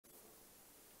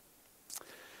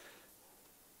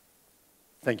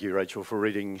Thank you, Rachel, for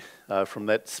reading from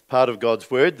that part of God's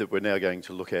Word that we're now going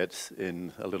to look at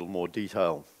in a little more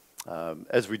detail.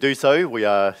 As we do so, we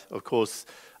are, of course,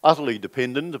 utterly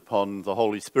dependent upon the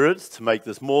Holy Spirit to make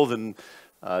this more than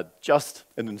just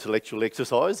an intellectual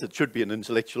exercise. It should be an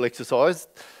intellectual exercise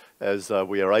as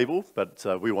we are able, but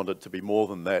we want it to be more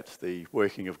than that, the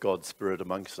working of God's Spirit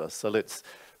amongst us. So let's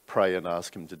pray and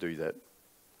ask Him to do that.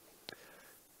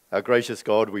 Our gracious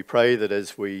God, we pray that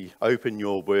as we open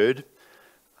your Word,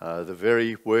 the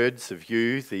very words of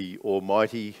you, the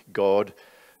Almighty God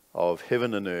of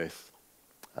heaven and earth,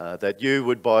 that you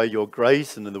would, by your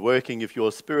grace and in the working of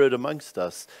your Spirit amongst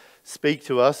us, speak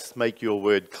to us, make your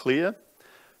word clear,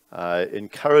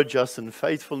 encourage us in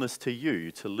faithfulness to you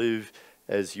to live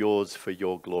as yours for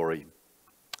your glory.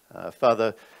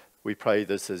 Father, we pray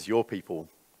this as your people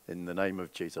in the name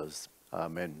of Jesus.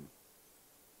 Amen.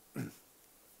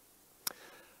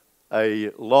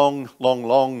 A long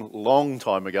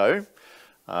time ago,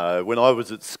 when I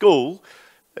was at school,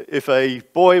 if a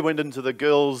boy went into the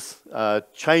girls'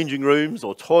 changing rooms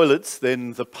or toilets,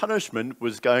 then the punishment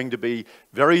was going to be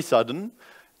very sudden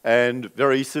and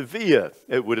very severe.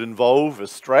 It would involve a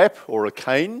strap or a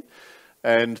cane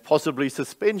and possibly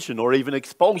suspension or even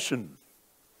expulsion.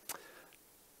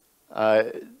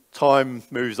 Time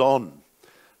moves on.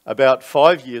 About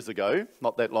 5 years ago,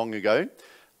 not that long ago,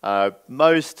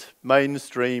 most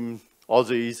mainstream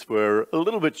Aussies were a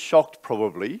little bit shocked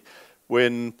probably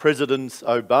when President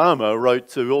Obama wrote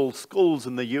to all schools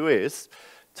in the US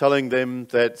telling them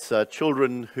that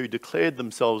children who declared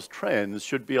themselves trans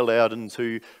should be allowed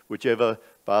into whichever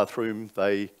bathroom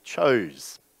they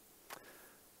chose,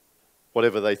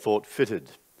 whatever they thought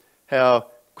fitted. How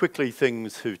quickly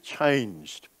things have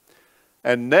changed.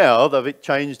 And now they've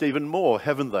changed even more,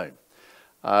 haven't they?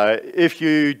 If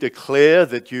you declare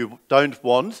that you don't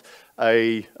want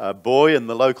a boy in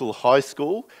the local high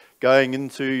school going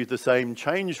into the same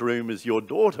change room as your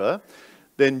daughter,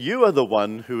 then you are the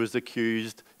one who is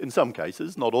accused, in some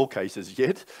cases, not all cases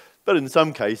yet, but in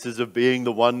some cases of being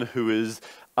the one who is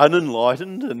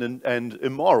unenlightened and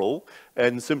immoral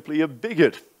and simply a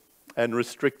bigot and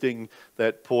restricting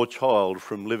that poor child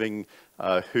from living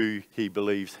who he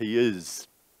believes he is.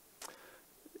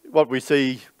 What we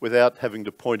see, without having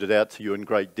to point it out to you in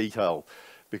great detail,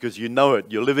 because you know it,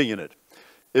 you're living in it,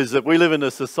 is that we live in a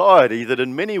society that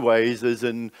in many ways is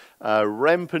in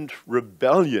rampant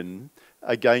rebellion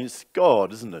against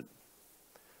God, isn't it?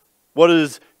 What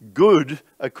is good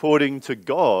according to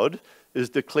God is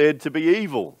declared to be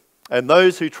evil. And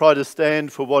those who try to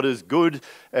stand for what is good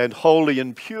and holy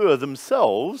and pure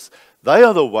themselves, they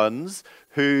are the ones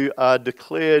who are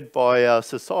declared by our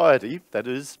society, that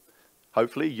is,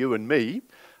 hopefully you and me,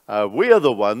 we are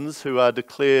the ones who are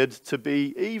declared to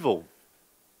be evil.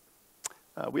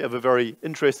 We have a very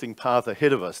interesting path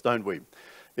ahead of us, don't we,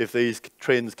 if these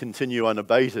trends continue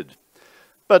unabated.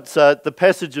 But the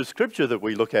passage of Scripture that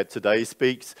we look at today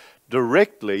speaks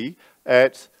directly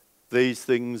at these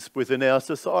things within our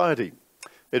society.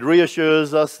 It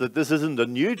reassures us that this isn't a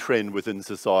new trend within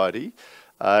society,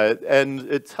 and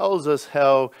it tells us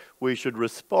how we should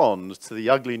respond to the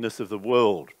ugliness of the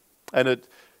world. And it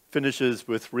finishes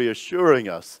with reassuring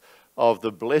us of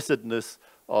the blessedness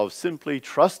of simply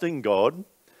trusting God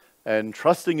and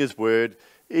trusting His Word,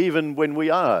 even when we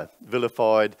are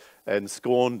vilified and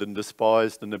scorned and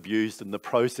despised and abused in the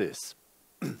process.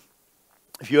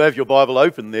 If you have your Bible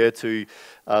open there to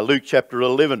Luke chapter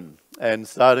 11 and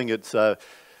starting at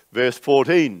verse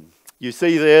 14, you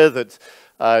see there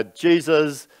that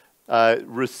Jesus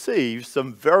receives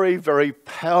some very, very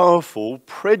powerful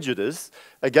prejudice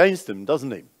against him,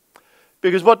 doesn't he?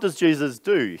 Because what does Jesus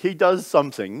do? He does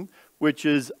something which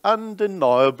is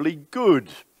undeniably good,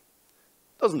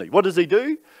 doesn't he? What does he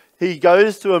do? He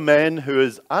goes to a man who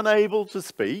is unable to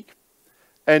speak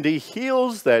and he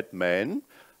heals that man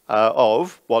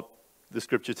of what the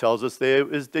Scripture tells us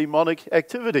there is demonic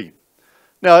activity.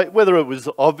 Now, whether it was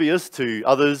obvious to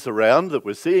others around that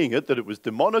were seeing it that it was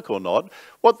demonic or not,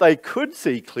 what they could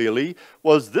see clearly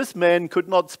was this man could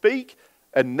not speak,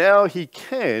 and now he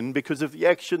can because of the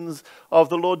actions of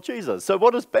the Lord Jesus. So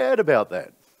what is bad about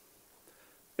that?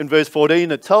 In verse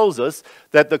 14, it tells us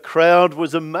that the crowd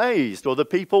was amazed, or the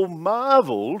people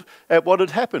marveled at what had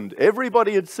happened.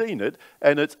 Everybody had seen it,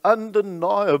 and it's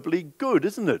undeniably good,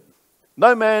 isn't it?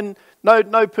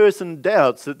 No person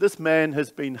doubts that this man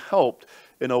has been helped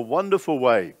in a wonderful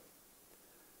way.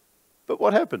 But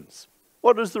what happens?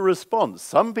 What is the response?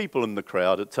 Some people in the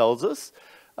crowd, it tells us,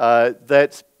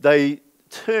 that they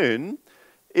turn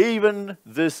even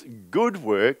this good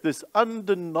work, this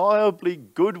undeniably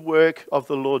good work of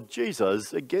the Lord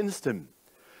Jesus against him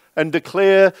and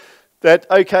declare That,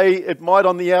 okay, it might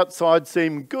on the outside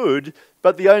seem good,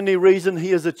 but the only reason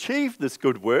he has achieved this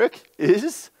good work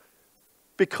is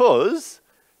because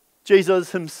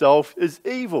Jesus himself is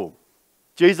evil.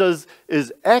 Jesus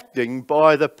is acting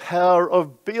by the power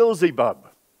of Beelzebub,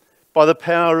 by the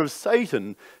power of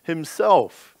Satan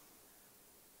himself.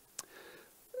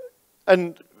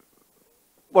 And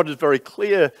what is very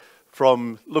clear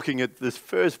from looking at this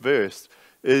first verse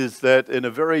is that in a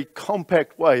very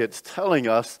compact way, it's telling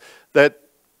us that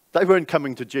they weren't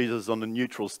coming to Jesus on a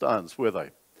neutral stance, were they?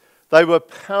 They were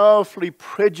powerfully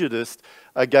prejudiced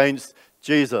against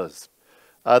Jesus.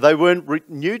 They weren't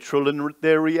neutral in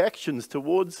their reactions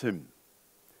towards him.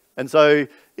 And so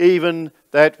even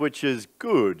that which is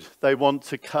good, they want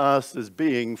to cast as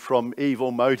being from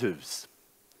evil motives.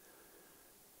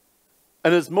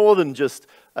 And it's more than just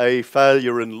a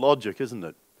failure in logic, isn't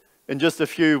it? In just a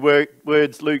few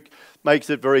words, Luke makes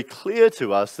it very clear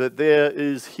to us that there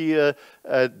is here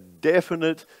a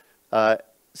definite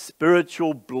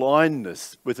spiritual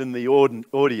blindness within the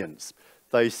audience.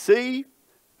 They see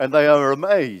and they are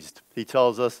amazed, he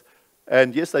tells us.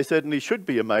 And yes, they certainly should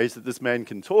be amazed that this man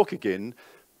can talk again.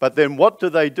 But then what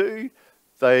do?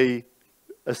 They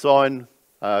assign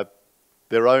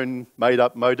their own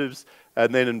made-up motives.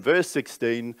 And then in verse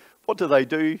 16, what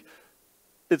do?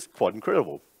 It's quite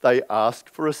incredible. They ask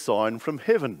for a sign from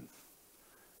heaven.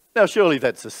 Now, surely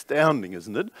that's astounding,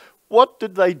 isn't it? What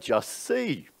did they just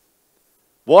see?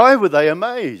 Why were they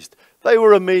amazed? They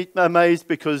were amazed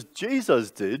because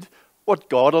Jesus did what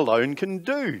God alone can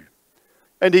do.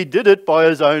 And he did it by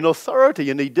his own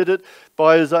authority, and he did it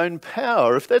by his own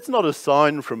power. If that's not a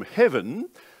sign from heaven,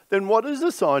 then what is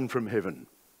a sign from heaven?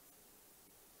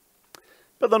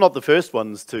 But they're not the first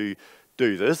ones to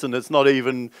do this, and it's not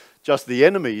even just the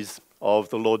enemies of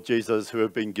the Lord Jesus who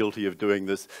have been guilty of doing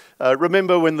this.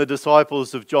 Remember when the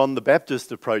disciples of John the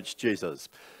Baptist approached Jesus,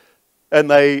 and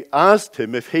they asked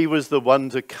him if he was the one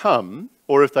to come,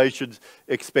 or if they should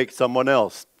expect someone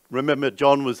else. Remember,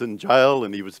 John was in jail,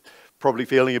 and he was probably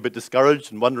feeling a bit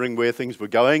discouraged and wondering where things were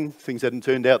going. Things hadn't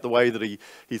turned out the way that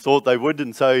he thought they would,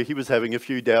 and so he was having a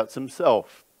few doubts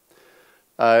himself.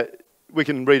 We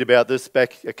can read about this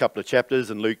back a couple of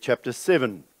chapters in Luke chapter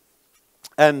 7.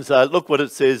 And look what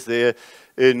it says there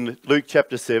in Luke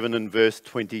chapter 7 and verse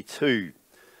 22.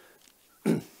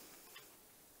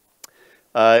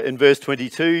 In verse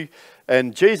 22,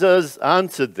 and Jesus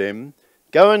answered them,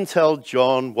 "Go and tell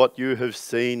John what you have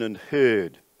seen and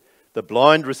heard. The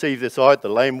blind receive their sight, the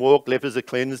lame walk, lepers are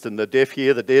cleansed, and the deaf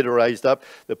hear, the dead are raised up.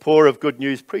 The poor of good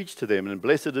news preach to them, and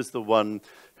blessed is the one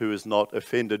who is not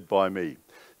offended by me."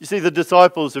 You see, the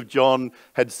disciples of John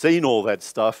had seen all that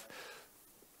stuff,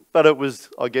 but it was,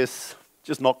 I guess,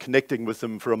 just not connecting with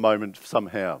them for a moment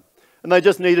somehow. And they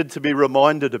just needed to be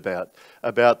reminded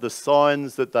about the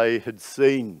signs that they had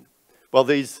seen. Well,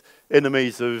 these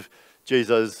enemies of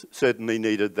Jesus certainly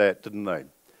needed that, didn't they?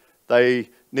 They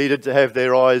needed to have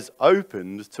their eyes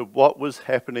opened to what was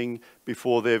happening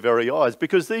before their very eyes,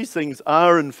 because these things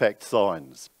are in fact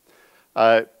signs.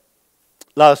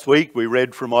 Last week we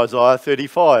read from Isaiah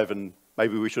 35, and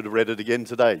maybe we should have read it again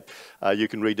today. You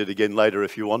can read it again later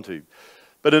if you want to.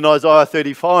 But in Isaiah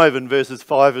 35 in verses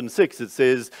 5 and 6 it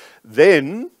says,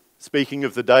 "Then," speaking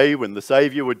of the day when the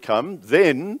Saviour would come,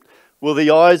 "then will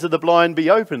the eyes of the blind be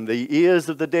opened, the ears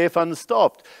of the deaf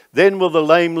unstopped. Then will the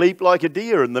lame leap like a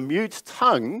deer, and the mute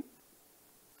tongue,"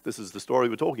 this is the story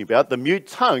we're talking about, "the mute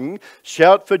tongue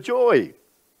shout for joy."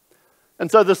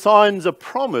 And so the signs are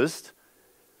promised,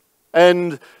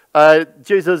 and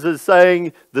Jesus is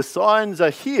saying, the signs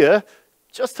are here,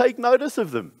 just take notice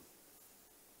of them.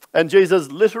 And Jesus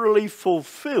literally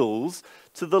fulfills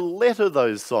to the letter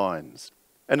those signs.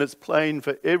 And it's plain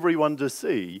for everyone to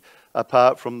see,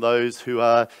 apart from those who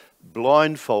are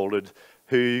blindfolded,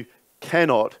 who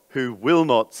will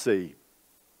not see.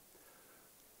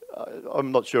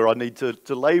 I'm not sure I need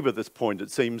to labour this point.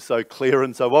 It seems so clear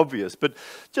and so obvious. But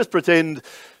just pretend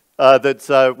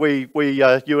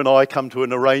that you and I come to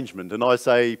an arrangement, and I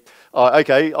say,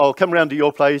 okay, I'll come round to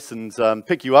your place and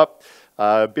pick you up,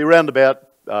 be around about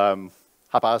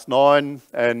 9:30,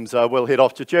 and we'll head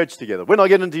off to church together. When I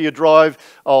get into your drive,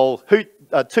 I'll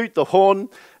toot the horn,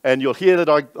 and you'll hear that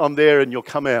I'm there, and you'll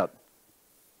come out.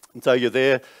 And so you're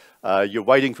there, you're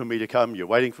waiting for me to come, you're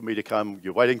waiting for me to come,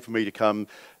 you're waiting for me to come.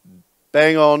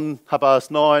 Bang on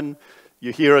 9:30,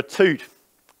 you hear a toot,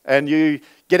 and you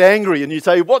get angry, and you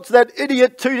say, "What's that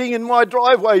idiot tooting in my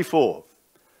driveway for?"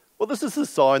 Well, this is the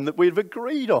sign that we've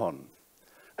agreed on.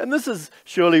 And this is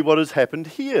surely what has happened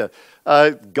here.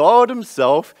 God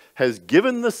himself has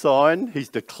given the sign, he's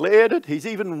declared it, he's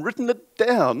even written it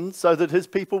down so that his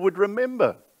people would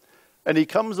remember. And he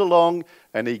comes along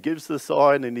and he gives the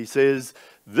sign and he says,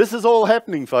 this is all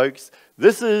happening, folks.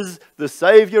 This is the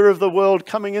Saviour of the world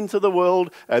coming into the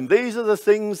world, and these are the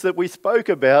things that we spoke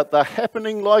about. They're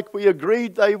happening like we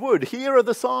agreed they would. Here are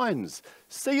the signs.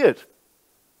 See it.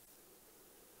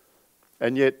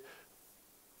 And yet,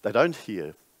 they don't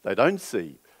hear. They don't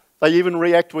see. They even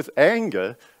react with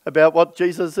anger about what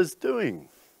Jesus is doing.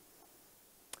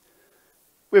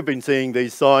 We've been seeing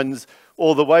these signs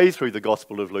all the way through the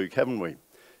Gospel of Luke, haven't we?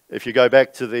 If you go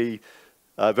back to the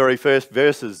very first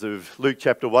verses of Luke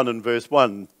chapter 1 and verse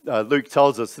 1, Luke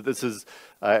tells us that this is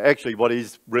actually what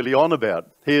he's really on about.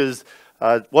 He is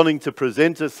wanting to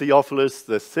present to Theophilus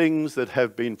the things that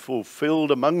have been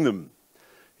fulfilled among them.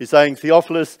 He's saying,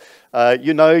 Theophilus,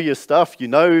 you know your stuff, you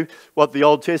know what the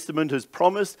Old Testament has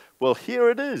promised. Well, here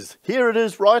it is. Here it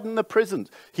is right in the present.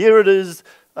 Here it is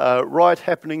right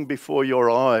happening before your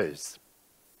eyes.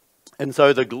 And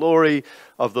so the glory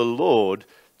of the Lord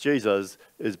Jesus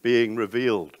is being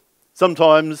revealed.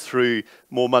 Sometimes through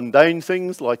more mundane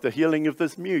things like the healing of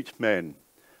this mute man.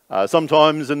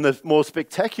 Sometimes in the more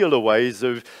spectacular ways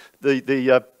of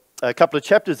a couple of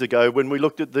chapters ago when we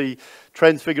looked at the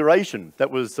transfiguration.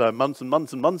 That was months and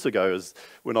months and months ago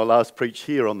when I last preached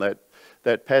here on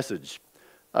that passage.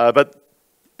 But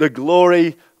the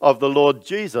glory of the Lord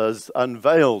Jesus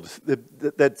unveiled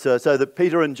so that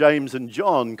Peter and James and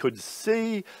John could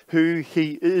see who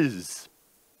he is.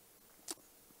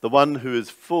 The one who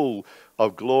is full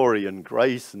of glory and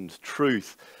grace and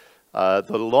truth, the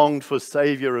longed for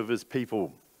Saviour of his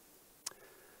people.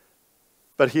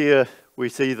 But here we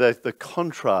see the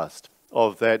contrast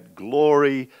of that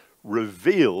glory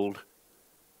revealed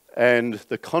and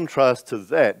the contrast to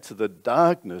that, to the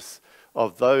darkness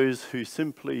of those who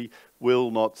simply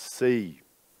will not see.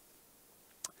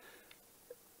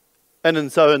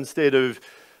 And so instead of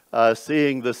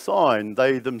seeing the sign,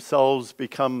 they themselves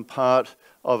become part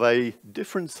of a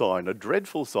different sign, a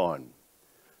dreadful sign.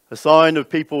 A sign of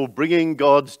people bringing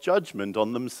God's judgment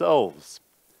on themselves.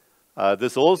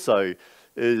 This also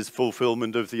is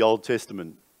fulfillment of the Old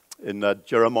Testament. In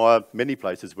Jeremiah, many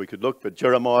places we could look, but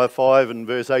Jeremiah 5 and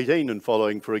verse 18 and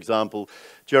following, for example,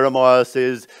 Jeremiah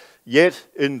says, "Yet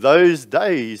in those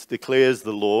days declares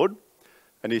the Lord,"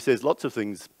 and he says lots of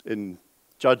things in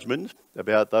judgment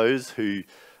about those who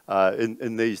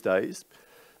in these days.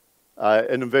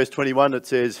 And in verse 21 it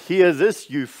says, "Hear this,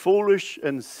 you foolish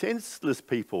and senseless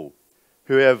people,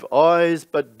 who have eyes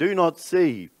but do not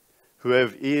see, who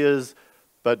have ears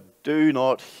but do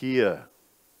not hear."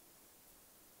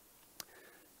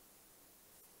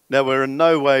 Now, we're in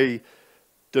no way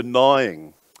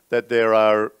denying that there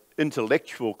are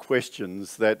intellectual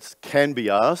questions that can be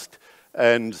asked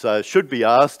and should be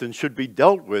asked and should be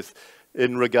dealt with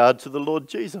in regard to the Lord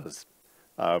Jesus.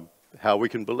 How we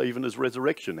can believe in his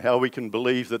resurrection, how we can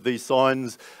believe that these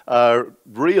signs are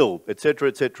real, etc.,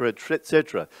 etc.,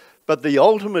 etc. But the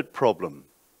ultimate problem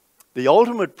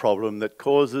that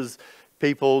causes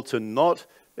people to not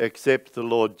accept the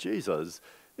Lord Jesus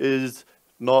is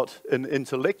not an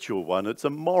intellectual one, it's a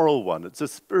moral one, it's a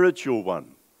spiritual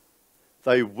one.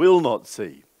 They will not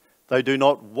see. They do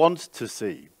not want to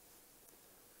see.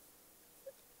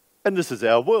 And this is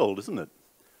our world, isn't it?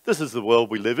 This is the world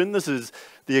we live in. This is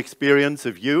the experience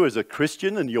of you as a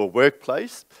Christian in your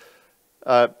workplace.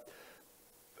 And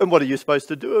what are you supposed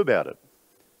to do about it?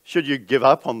 Should you give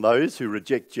up on those who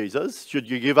reject Jesus? Should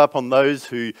you give up on those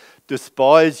who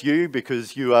despise you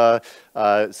because you are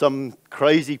some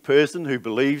crazy person who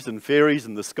believes in fairies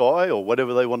in the sky or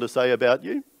whatever they want to say about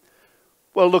you?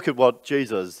 Well, look at what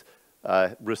Jesus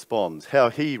responds, how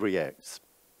he reacts.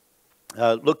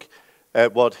 Look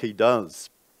at what he does.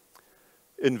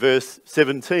 In verse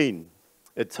 17,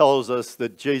 it tells us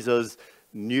that Jesus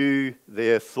knew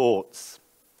their thoughts.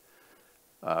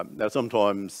 Now,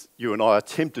 sometimes you and I are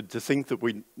tempted to think that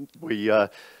we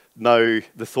know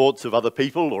the thoughts of other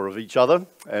people or of each other,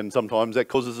 and sometimes that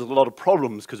causes us a lot of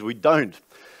problems because we don't.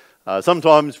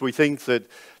 Sometimes we think that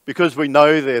because we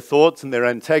know their thoughts and their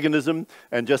antagonism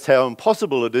and just how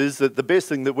impossible it is, that the best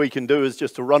thing that we can do is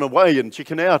just to run away and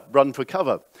chicken out, run for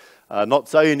cover, not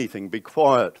say anything, be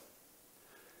quiet.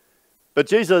 But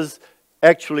Jesus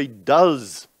actually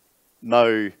does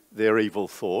know their evil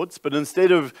thoughts, but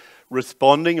instead of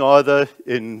responding either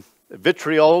in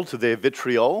vitriol to their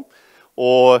vitriol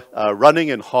or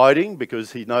running and hiding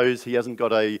because he knows he hasn't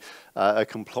got a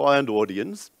compliant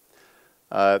audience,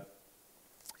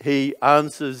 he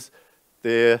answers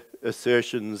their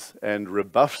assertions and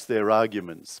rebuffs their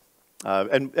arguments.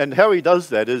 And how he does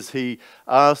that is he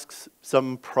asks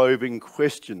some probing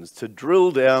questions to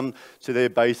drill down to their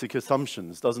basic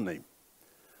assumptions, doesn't he?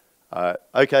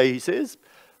 Okay, he says,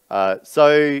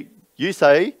 So you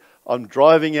say, I'm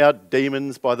driving out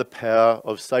demons by the power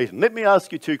of Satan. Let me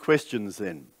ask you two questions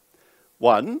then.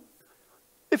 One,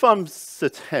 if I'm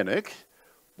satanic,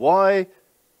 why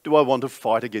do I want to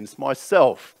fight against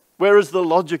myself? Where is the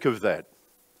logic of that?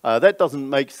 That doesn't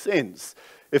make sense.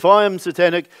 If I am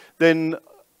satanic, then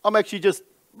I'm actually just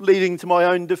leading to my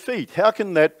own defeat. How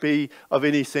can that be of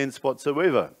any sense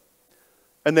whatsoever?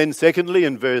 And then secondly,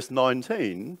 in verse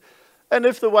 19, and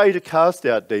if the way to cast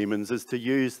out demons is to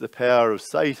use the power of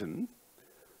Satan,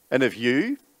 and if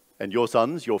you and your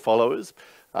sons, your followers,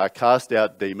 cast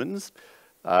out demons,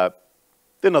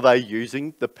 then are they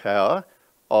using the power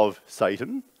of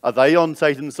Satan? Are they on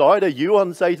Satan's side? Are you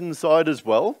on Satan's side as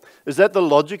well? Is that the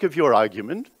logic of your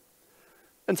argument?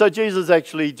 And so Jesus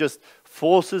actually just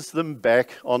forces them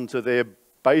back onto their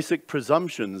basic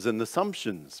presumptions and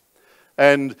assumptions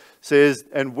and says,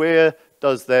 and where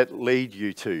does that lead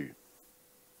you to?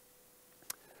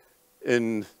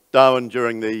 In Darwin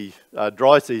during the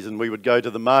dry season, we would go to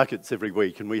the markets every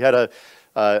week, and we had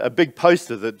a big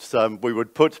poster that we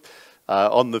would put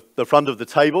on the front of the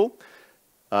table,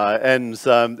 and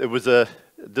it was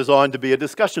designed to be a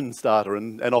discussion starter,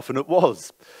 and often it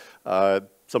was.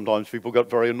 Sometimes people got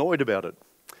very annoyed about it.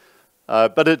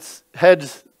 But it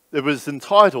was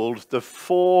entitled The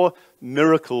 4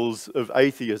 Miracles of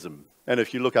Atheism. And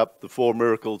if you look up the 4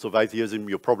 miracles of atheism,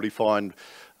 you'll probably find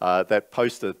that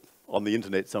poster on the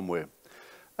internet somewhere.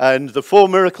 And the 4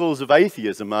 miracles of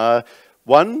atheism are: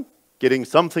 1, getting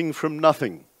something from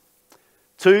nothing;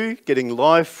 2, getting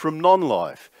life from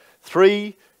non-life;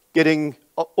 3, getting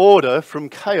order from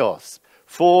chaos;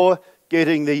 4,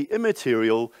 getting the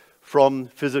immaterial from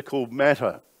physical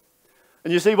matter.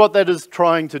 And you see what that is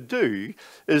trying to do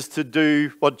is to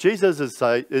do what Jesus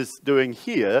is doing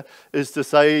here, is to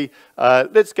say,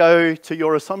 let's go to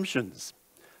your assumptions.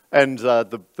 And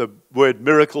the word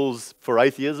miracles for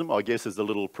atheism, I guess, is a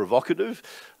little provocative.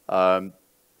 And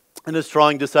it's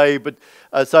trying to say, but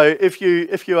so if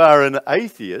you are an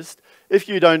atheist, if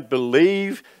you don't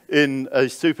believe in a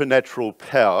supernatural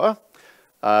power,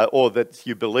 or that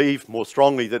you believe more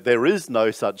strongly that there is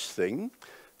no such thing,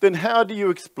 then how do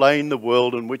you explain the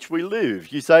world in which we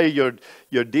live? You say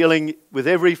you're dealing with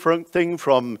everything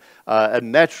from a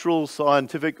natural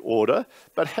scientific order,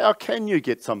 but how can you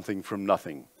get something from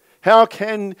nothing? How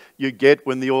can you get,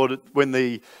 when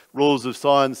the rules of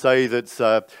science say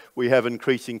that we have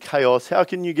increasing chaos, how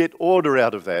can you get order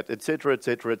out of that, etc.,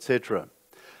 etc., etc.?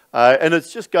 And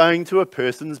it's just going to a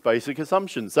person's basic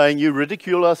assumption, saying you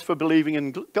ridicule us for believing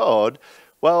in God.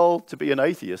 Well, to be an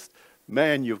atheist,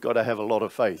 man, you've got to have a lot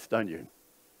of faith, don't you?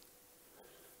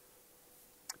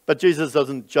 But Jesus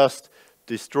doesn't just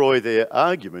destroy their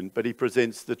argument, but he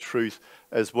presents the truth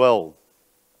as well.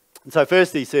 And so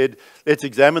first he said, let's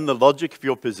examine the logic of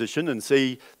your position and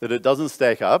see that it doesn't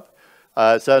stack up.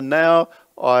 So now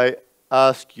I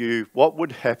ask you, what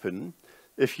would happen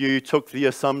if you took the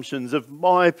assumptions of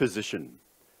my position?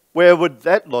 Where would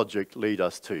that logic lead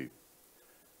us to?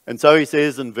 And so he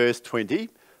says in verse 20,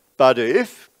 but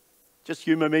if, just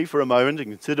humour me for a moment and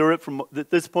consider it from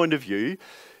this point of view,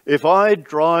 if I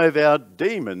drive out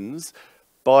demons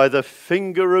by the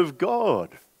finger of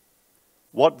God,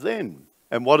 what then?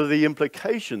 And what are the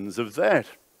implications of that?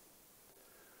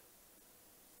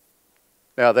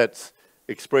 Now that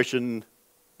expression,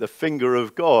 the finger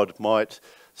of God, might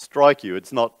strike you.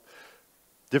 It's not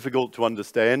difficult to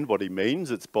understand what he means.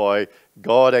 It's by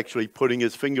God actually putting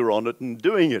his finger on it and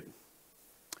doing it.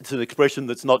 It's an expression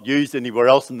that's not used anywhere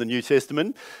else in the New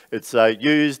Testament. It's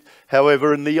used,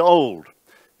 however, in the Old.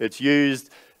 It's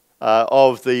used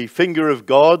of the finger of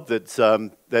God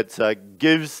that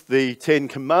gives the 10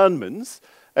 Commandments,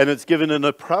 and it's given in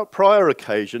a prior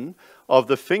occasion of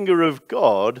the finger of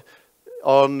God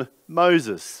on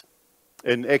Moses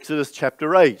in Exodus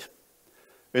chapter 8.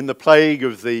 In the plague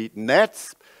of the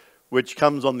gnats, which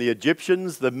comes on the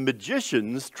Egyptians, the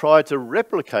magicians try to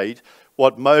replicate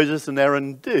what Moses and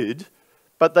Aaron did,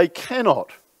 but they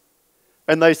cannot.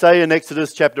 And they say in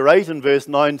Exodus chapter 8 and verse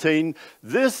 19,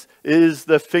 this is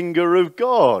the finger of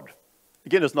God.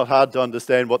 Again, it's not hard to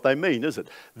understand what they mean, is it?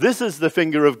 This is the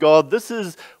finger of God. This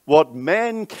is what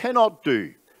man cannot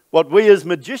do, what we as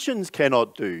magicians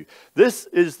cannot do. This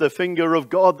is the finger of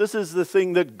God. This is the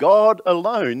thing that God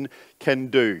alone can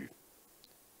do.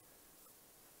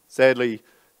 Sadly,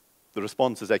 the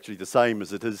response is actually the same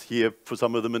as it is here for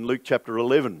some of them in Luke chapter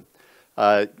 11.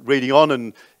 Reading on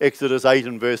in Exodus 8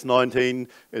 and verse 19,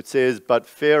 it says, but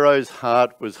Pharaoh's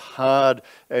heart was hard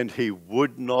and he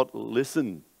would not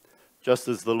listen, just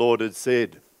as the Lord had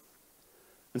said.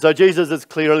 And so Jesus is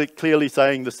clearly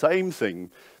saying the same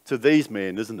thing to these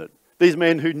men, isn't it? These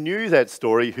men who knew that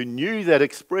story, who knew that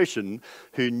expression,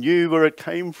 who knew where it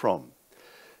came from.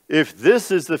 If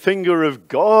this is the finger of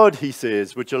God, he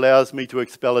says, which allows me to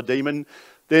expel a demon,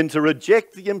 then to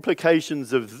reject the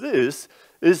implications of this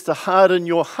is to harden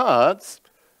your hearts,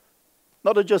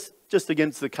 not just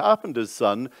against the carpenter's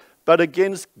son, but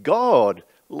against God,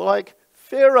 like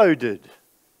Pharaoh did.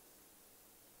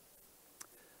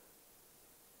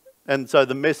 And so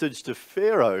the message to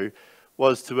Pharaoh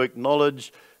was to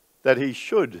acknowledge that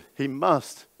he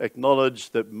must acknowledge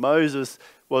that Moses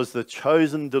was the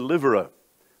chosen deliverer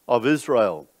of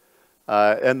Israel,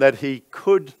 and that he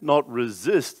could not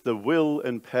resist the will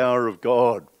and power of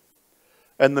God.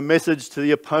 And the message to the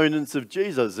opponents of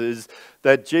Jesus is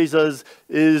that Jesus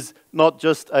is not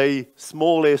just a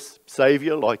small s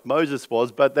saviour like Moses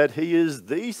was, but that he is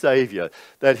the saviour,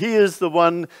 that he is the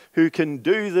one who can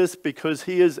do this because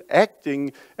he is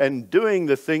acting and doing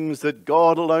the things that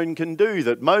God alone can do.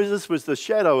 That Moses was the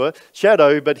shadow,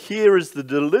 but here is the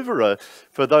deliverer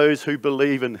for those who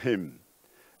believe in him.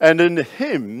 And in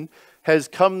him has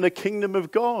come the kingdom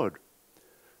of God.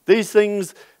 These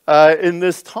things in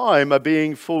this time are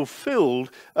being fulfilled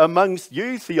amongst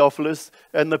you, Theophilus,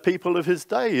 and the people of his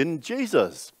day in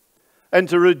Jesus. And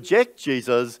to reject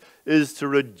Jesus is to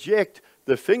reject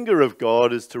the finger of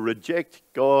God, is to reject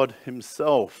God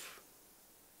himself.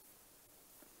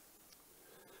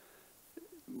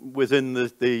 Within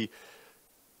the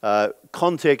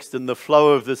context and the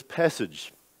flow of this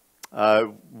passage,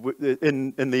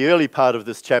 in the early part of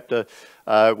this chapter,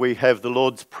 we have the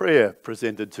Lord's Prayer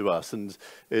presented to us. And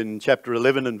in chapter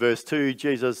 11 and verse 2,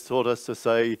 Jesus taught us to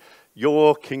say,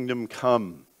 "Your kingdom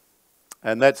come."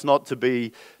 And that's not to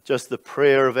be just the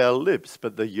prayer of our lips,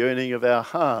 but the yearning of our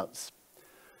hearts.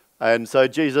 And so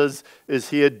Jesus is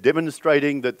here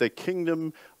demonstrating that the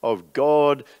kingdom of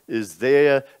God is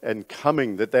there and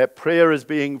coming, that prayer is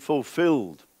being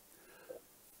fulfilled.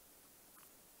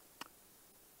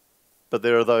 But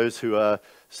there are those who are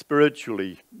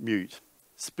spiritually mute,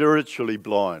 spiritually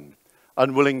blind,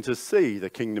 unwilling to see the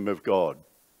kingdom of God,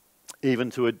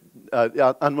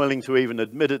 unwilling to even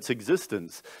admit its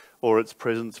existence or its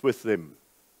presence with them.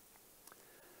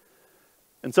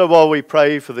 And so while we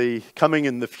pray for the coming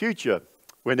in the future,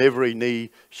 when every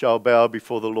knee shall bow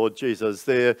before the Lord Jesus,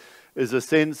 there is a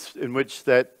sense in which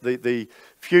that the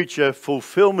future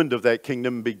fulfillment of that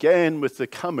kingdom began with the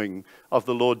coming of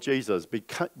the Lord Jesus,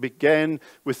 began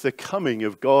with the coming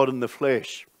of God in the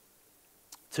flesh,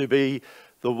 to be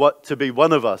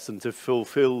one of us and to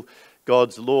fulfill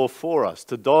God's law for us,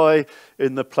 to die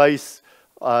in the place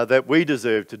that we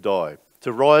deserve to die,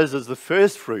 to rise as the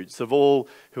first fruits of all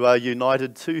who are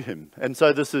united to him. And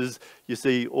so this is, you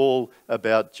see, all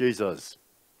about Jesus.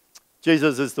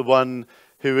 Jesus is the one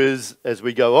who is, as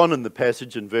we go on in the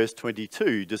passage in verse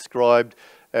 22, described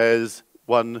as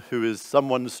one who is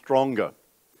someone stronger.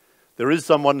 There is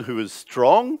someone who is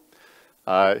strong,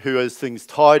 who has things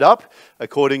tied up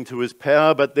according to his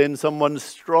power, but then someone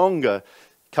stronger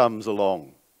comes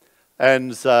along.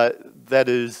 And that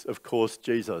is, of course,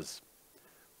 Jesus.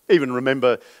 Even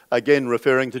remember, again,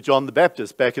 referring to John the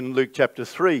Baptist back in Luke chapter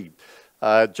 3.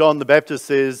 John the Baptist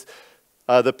says,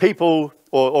 the people,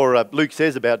 or Luke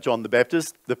says about John the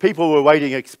Baptist, the people were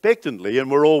waiting expectantly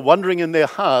and were all wondering in their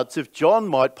hearts if John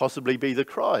might possibly be the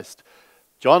Christ.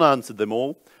 John answered them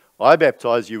all, "I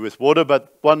baptize you with water,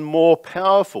 but one more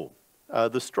powerful,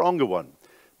 the stronger one,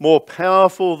 more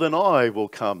powerful than I will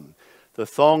come, the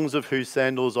thongs of whose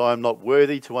sandals I am not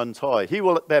worthy to untie. He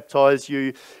will baptize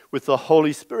you with the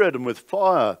Holy Spirit and with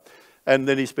fire." And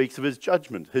then he speaks of his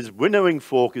judgment. His winnowing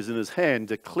fork is in his hand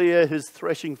to clear his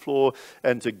threshing floor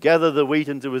and to gather the wheat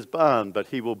into his barn, but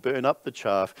he will burn up the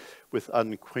chaff with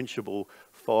unquenchable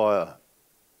fire.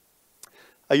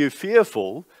 Are you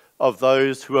fearful of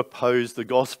those who oppose the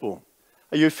gospel?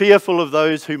 Are you fearful of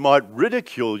those who might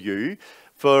ridicule you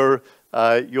for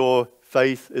your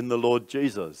faith in the Lord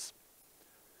Jesus?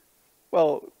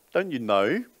 Well, don't you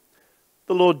know?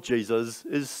 The Lord Jesus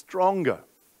is stronger.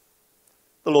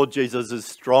 The Lord Jesus is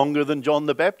stronger than John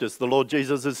the Baptist. The Lord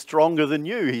Jesus is stronger than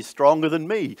you. He's stronger than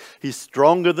me. He's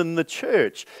stronger than the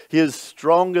church. He is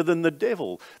stronger than the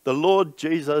devil. The Lord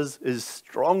Jesus is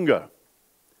stronger.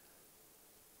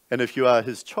 And if you are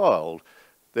his child,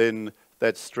 then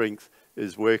that strength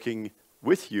is working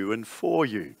with you and for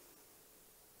you.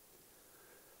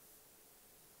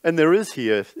 And there is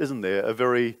here, isn't there, a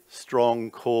very strong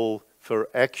call for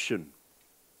action.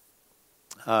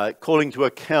 Calling to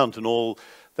account and all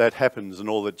that happens and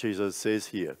all that Jesus says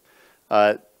here.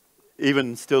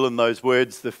 Even still in those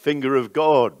words, the finger of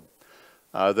God.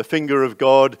 The finger of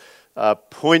God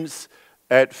points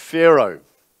at Pharaoh.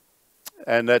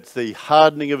 and that's the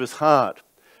hardening of his heart.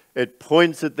 It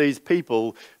points at these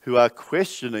people who are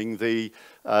questioning the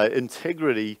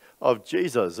integrity of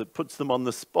Jesus. It puts them on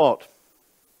the spot.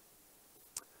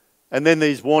 And then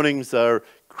these warnings are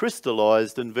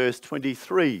crystallized in verse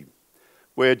 23,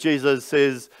 where Jesus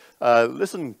says,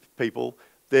 listen, people,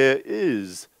 there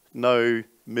is no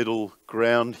middle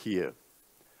ground here.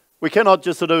 We cannot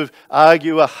just sort of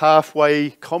argue a halfway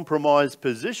compromise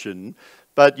position,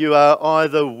 but you are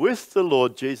either with the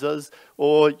Lord Jesus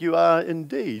or you are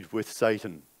indeed with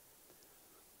Satan.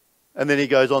 And then he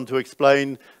goes on to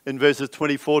explain in verses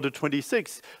 24 to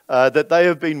 26 that they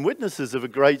have been witnesses of a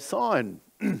great sign.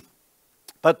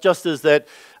 But just as that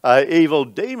evil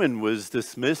demon was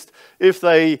dismissed, if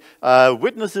they are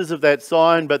witnesses of that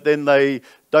sign, but then they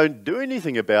don't do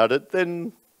anything about it,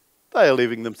 then they are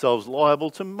leaving themselves liable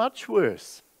to much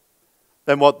worse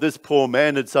than what this poor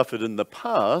man had suffered in the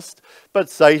past. But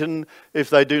Satan, if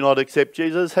they do not accept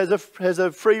Jesus, has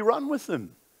a free run with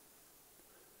them.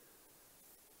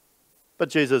 But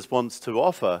Jesus wants to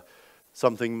offer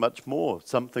something much more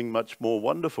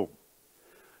wonderful.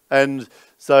 And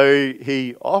so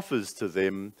he offers to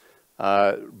them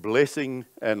blessing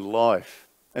and life.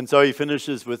 And so he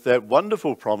finishes with that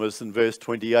wonderful promise in verse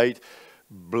 28,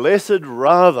 blessed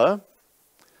rather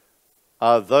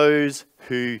are those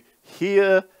who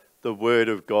hear the word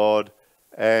of God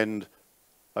and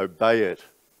obey it.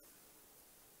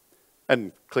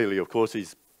 And clearly, of course,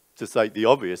 he's to state the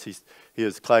obvious. He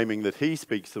is claiming that he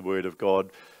speaks the word of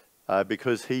God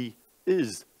because he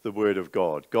is the word of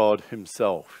God, God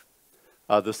himself.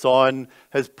 The sign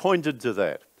has pointed to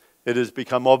that. It has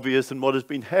become obvious in what has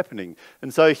been happening.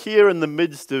 And so here in the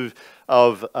midst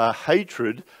of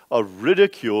hatred, of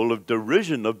ridicule, of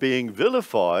derision, of being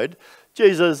vilified,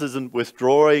 Jesus isn't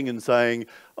withdrawing and saying,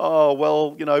 oh,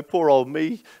 well, you know, poor old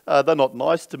me, they're not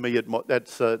nice to me at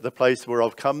the place where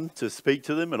I've come to speak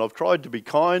to them, and I've tried to be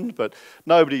kind, but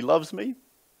nobody loves me.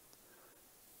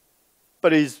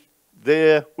 But he's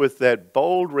there with that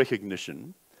bold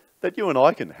recognition that you and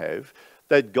I can have,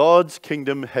 that God's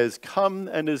kingdom has come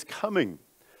and is coming.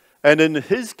 And in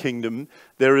his kingdom,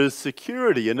 there is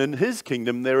security. And in his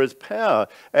kingdom, there is power.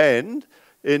 And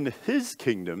in his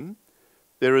kingdom,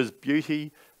 there is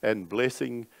beauty and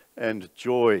blessing and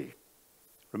joy.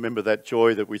 Remember that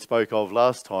joy that we spoke of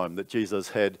last time that Jesus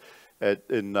had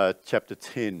in chapter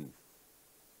 10.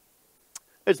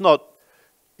 It's not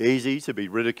easy to be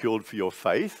ridiculed for your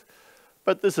faith,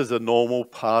 but this is a normal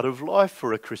part of life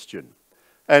for a Christian.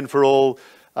 And for all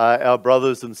our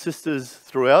brothers and sisters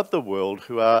throughout the world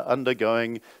who are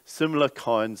undergoing similar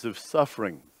kinds of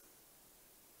suffering.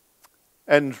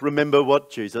 And remember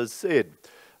what Jesus said.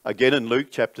 Again in Luke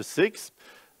chapter 6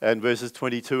 and verses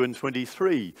 22 and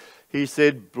 23. He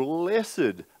said,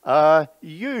 blessed are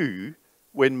you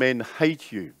when men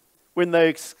hate you, when they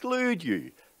exclude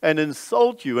you and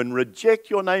insult you and reject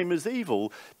your name as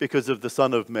evil because of the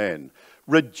Son of Man.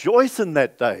 Rejoice in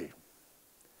that day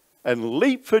and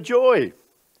leap for joy,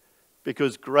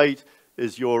 because great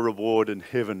is your reward in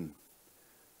heaven.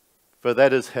 For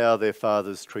that is how their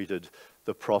fathers treated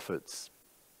the prophets.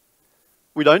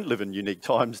 We don't live in unique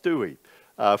times, do we?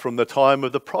 From the time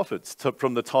of the prophets,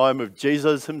 from the time of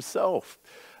Jesus himself.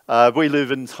 We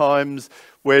live in times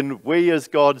when we as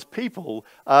God's people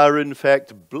are in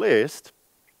fact blessed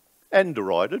and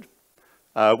derided.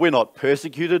 We're not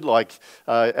persecuted like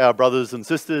our brothers and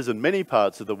sisters in many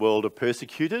parts of the world are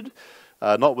persecuted,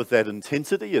 not with that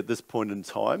intensity at this point in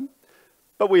time,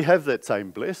 but we have that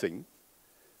same blessing.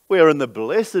 We are in the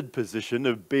blessed position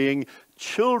of being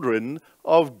children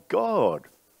of God.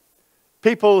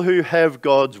 People who have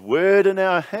God's word in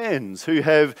our hands, who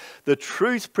have the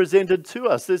truth presented to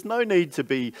us. There's no need to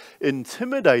be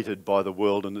intimidated by the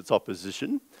world and its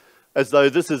opposition, as though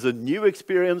this is a new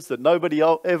experience that nobody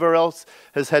ever else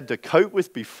has had to cope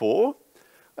with before.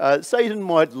 Satan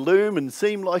might loom and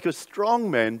seem like a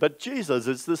strong man, but Jesus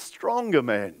is the stronger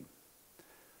man.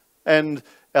 And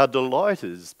our delight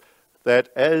is that,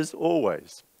 as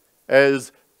always,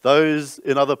 as those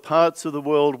in other parts of the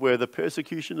world where the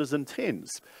persecution is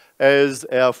intense, as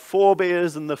our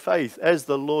forebears in the faith, as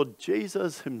the Lord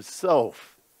Jesus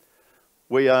himself,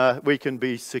 we can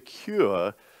be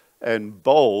secure and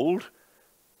bold,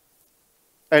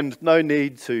 and no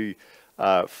need to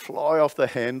fly off the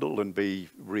handle and be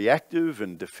reactive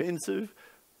and defensive,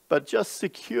 but just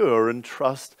secure and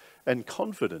trust and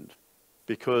confident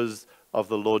because of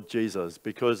the Lord Jesus,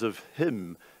 because of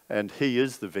him, and he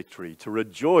is the victory, to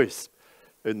rejoice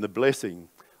in the blessing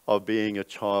of being a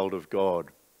child of God.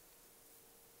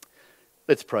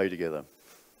 Let's pray together.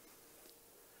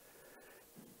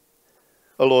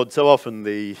 Oh Lord, so often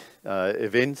the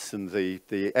events and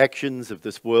the actions of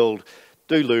this world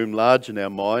do loom large in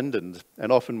our mind,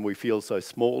 and often we feel so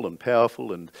small and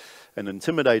powerful and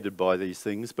intimidated by these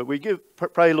things. But we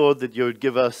pray, Lord, that you would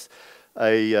give us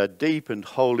a deep and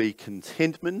holy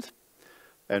contentment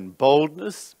and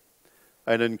boldness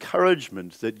and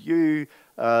encouragement that you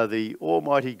are the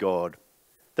Almighty God,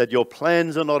 that your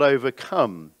plans are not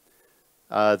overcome,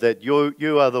 that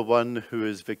you are the one who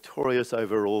is victorious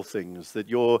over all things, that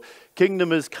your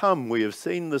kingdom has come. We have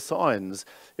seen the signs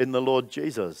in the Lord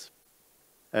Jesus,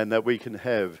 and that we can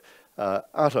have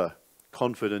utter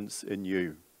confidence in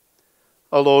you.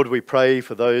 Oh Lord, we pray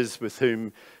for those with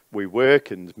whom we work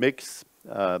and mix.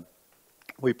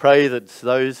 We pray that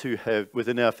those who have,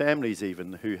 within our families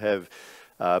even, who have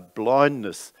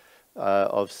blindness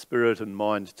of spirit and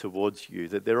mind towards you,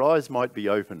 that their eyes might be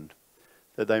opened,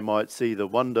 that they might see the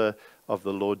wonder of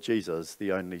the Lord Jesus,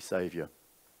 the only Saviour.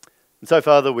 And so,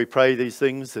 Father, we pray these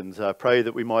things and pray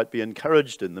that we might be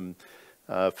encouraged in them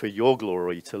for your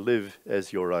glory, to live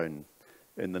as your own.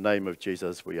 In the name of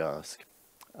Jesus we ask.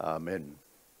 Amen.